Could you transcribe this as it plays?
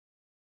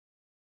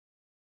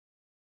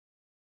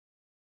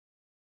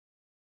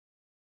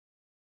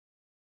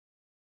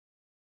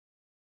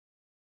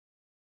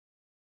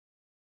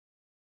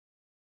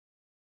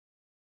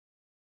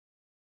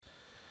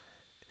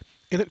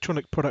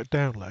Electronic product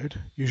download,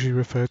 usually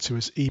referred to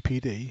as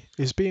EPD,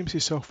 is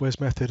BMC Software's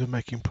method of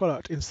making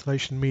product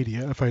installation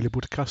media available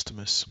to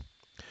customers.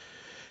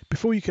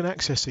 Before you can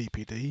access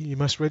EPD, you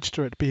must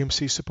register at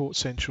BMC Support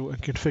Central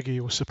and configure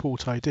your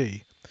support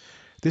ID.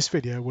 This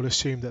video will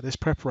assume that this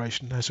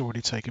preparation has already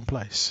taken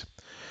place.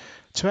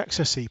 To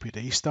access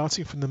EPD,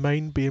 starting from the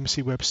main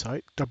BMC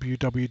website,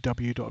 www.bmc.com,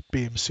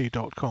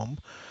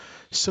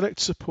 select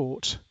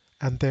Support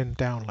and then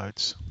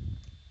Downloads.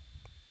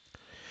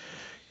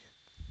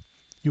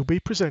 You'll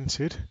be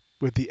presented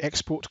with the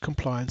Export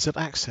Compliance and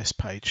Access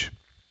page.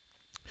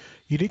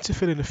 You need to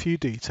fill in a few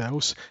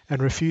details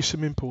and review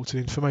some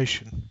important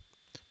information.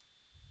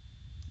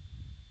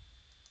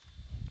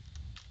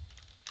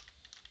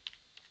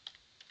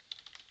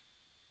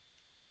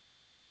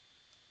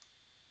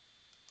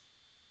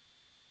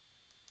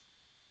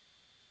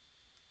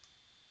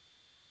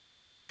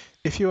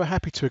 If you are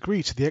happy to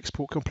agree to the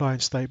Export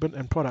Compliance Statement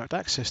and Product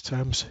Access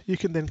terms, you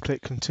can then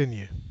click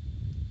Continue.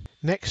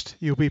 Next,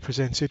 you'll be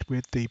presented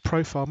with the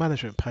Profile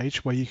Management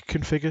page where you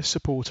can configure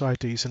support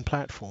IDs and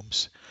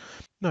platforms.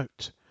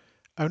 Note,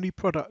 only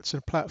products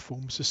and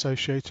platforms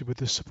associated with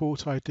the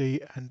support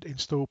ID and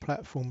install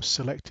platforms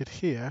selected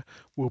here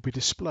will be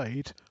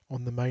displayed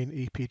on the main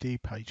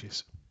EPD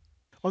pages.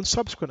 On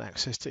subsequent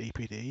access to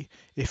EPD,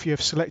 if you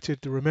have selected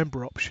the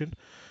Remember option,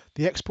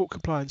 the Export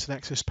Compliance and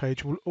Access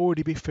page will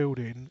already be filled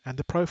in and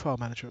the Profile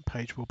Management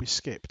page will be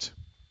skipped.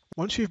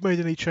 Once you've made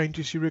any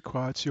changes you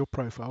require to your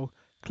profile,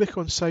 click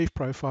on Save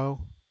Profile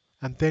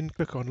and then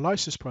click on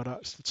License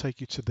Products to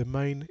take you to the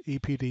main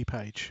EPD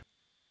page.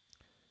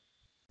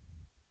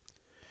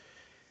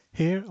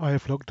 Here I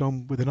have logged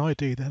on with an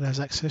ID that has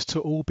access to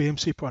all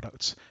BMC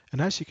products,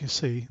 and as you can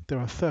see there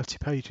are 30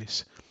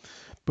 pages.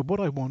 But what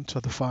I want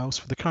are the files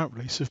for the current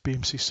release of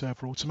BMC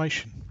Server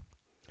Automation.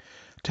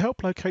 To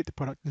help locate the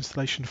product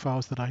installation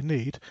files that I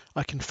need,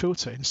 I can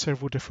filter in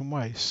several different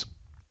ways.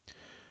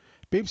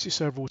 BMC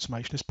Server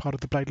Automation is part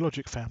of the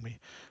BladeLogic family,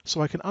 so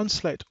I can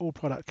unselect all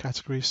product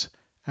categories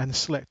and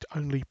select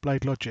only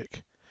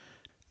BladeLogic.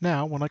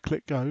 Now, when I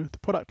click Go, the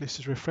product list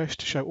is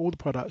refreshed to show all the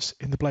products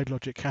in the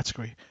BladeLogic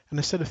category, and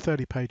instead of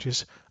 30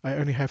 pages, I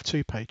only have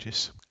 2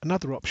 pages.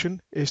 Another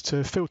option is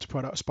to filter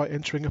products by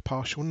entering a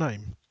partial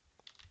name.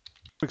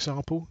 For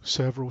example,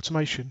 Server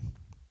Automation.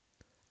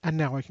 And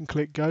now I can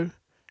click Go,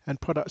 and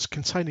products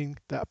containing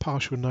that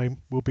partial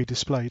name will be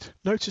displayed.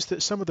 Notice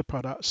that some of the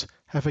products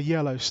have a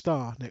yellow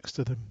star next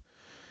to them.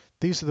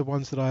 These are the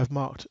ones that I have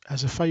marked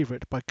as a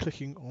favourite by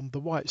clicking on the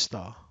white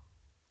star.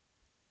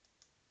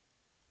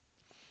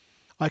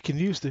 I can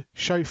use the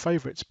Show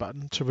Favourites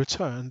button to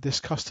return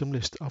this custom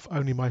list of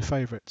only my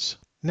favourites.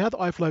 Now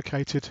that I've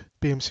located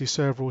BMC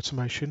Server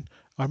Automation,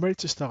 I'm ready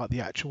to start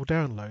the actual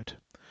download.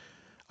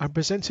 I'm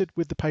presented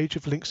with the page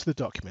of links to the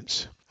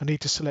documents. I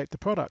need to select the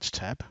Products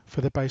tab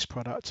for the base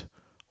product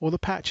or the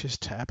Patches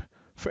tab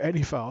for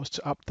any files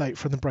to update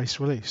from the base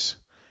release.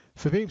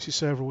 For BMC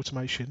Server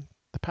Automation,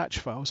 the patch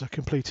files are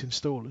complete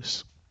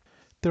installers.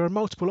 There are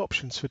multiple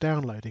options for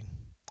downloading.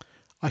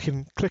 I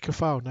can click a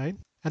file name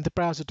and the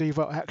browser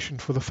default action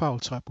for the file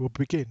type will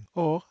begin,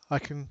 or I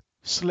can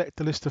select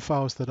the list of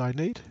files that I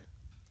need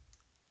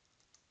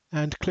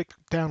and click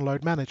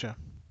Download Manager.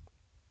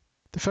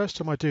 The first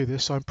time I do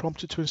this, I'm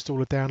prompted to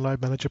install a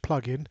Download Manager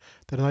plugin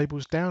that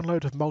enables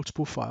download of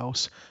multiple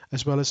files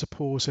as well as a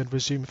pause and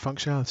resume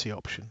functionality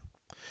option.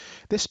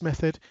 This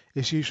method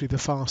is usually the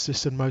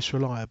fastest and most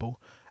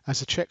reliable,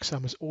 as a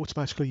checksum is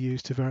automatically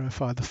used to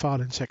verify the file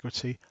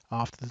integrity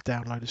after the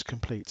download is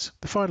complete.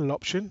 The final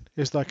option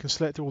is that I can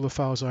select all the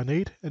files I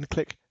need and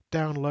click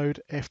Download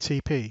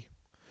FTP.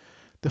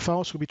 The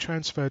files will be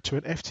transferred to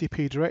an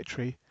FTP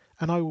directory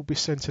and I will be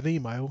sent an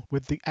email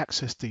with the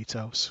access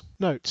details.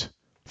 Note,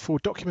 for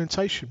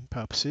documentation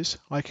purposes,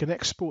 I can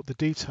export the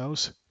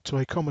details to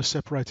a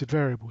comma-separated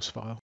variables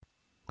file.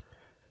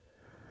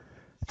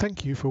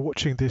 Thank you for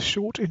watching this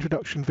short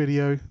introduction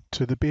video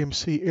to the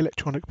BMC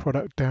electronic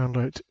product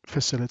download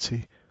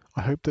facility.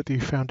 I hope that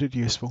you found it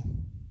useful.